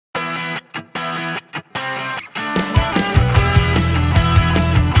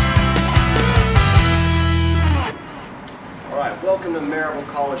welcome to Maryville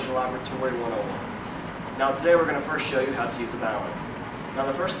College Laboratory 101. Now today we're going to first show you how to use a balance. Now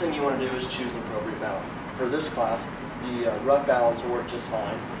the first thing you want to do is choose an appropriate balance. For this class, the rough balance will work just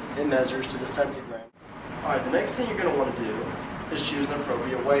fine. It measures to the centigram. Alright, the next thing you're going to want to do is choose an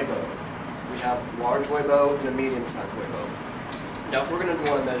appropriate weigh boat. We have a large weigh boat and a medium-sized weigh boat. Now if we're going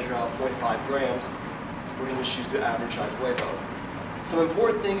to want to measure out 0.5 grams, we're going to choose the average size weigh boat. Some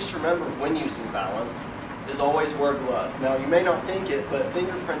important things to remember when using a balance is always wear gloves. Now you may not think it, but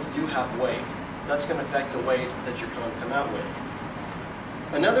fingerprints do have weight, so that's going to affect the weight that you're going to come out with.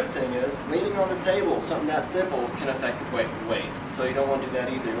 Another thing is, leaning on the table, something that simple, can affect the weight, so you don't want to do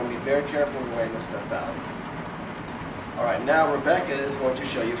that either. You want to be very careful when weighing this stuff out. Alright, now Rebecca is going to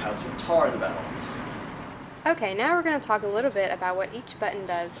show you how to tar the balance. Okay, now we're going to talk a little bit about what each button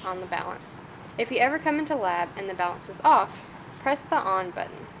does on the balance. If you ever come into lab and the balance is off, press the on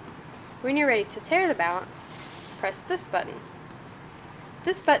button. When you're ready to tare the balance, press this button.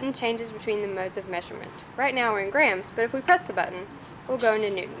 This button changes between the modes of measurement. Right now we're in grams, but if we press the button, we'll go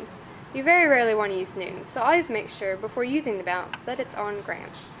into newtons. You very rarely want to use newtons, so always make sure before using the balance that it's on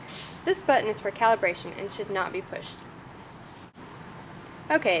grams. This button is for calibration and should not be pushed.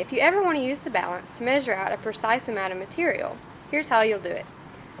 Okay, if you ever want to use the balance to measure out a precise amount of material, here's how you'll do it.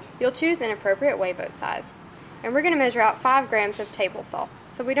 You'll choose an appropriate weigh boat size. And we're going to measure out 5 grams of table salt,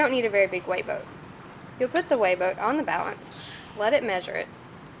 so we don't need a very big weigh boat. You'll put the weigh boat on the balance, let it measure it,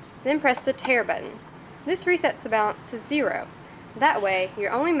 then press the tare button. This resets the balance to 0. That way,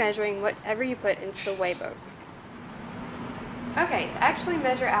 you're only measuring whatever you put into the weigh boat. Okay, to actually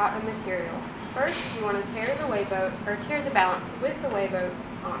measure out a material, first you want to tare the weigh boat, or tare the balance with the weigh boat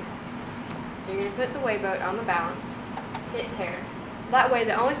on it. So you're going to put the weigh boat on the balance, hit tare. That way,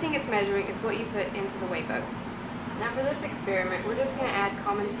 the only thing it's measuring is what you put into the weigh boat. Now for this experiment, we're just going to add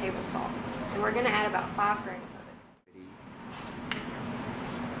common table salt, and we're going to add about 5 grams of it.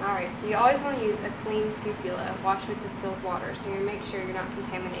 Alright, so you always want to use a clean scapula washed with distilled water, so you make sure you're not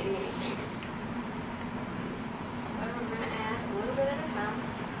contaminating anything. So we're going to add a little bit at a time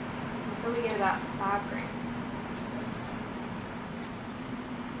until we get about 5 grams.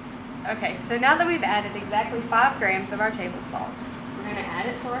 Okay, so now that we've added exactly 5 grams of our table salt, we're going to add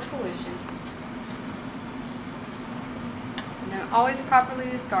it to our solution. Now, always properly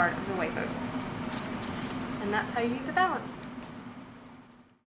discard of the weigh boat. And that's how you use a balance.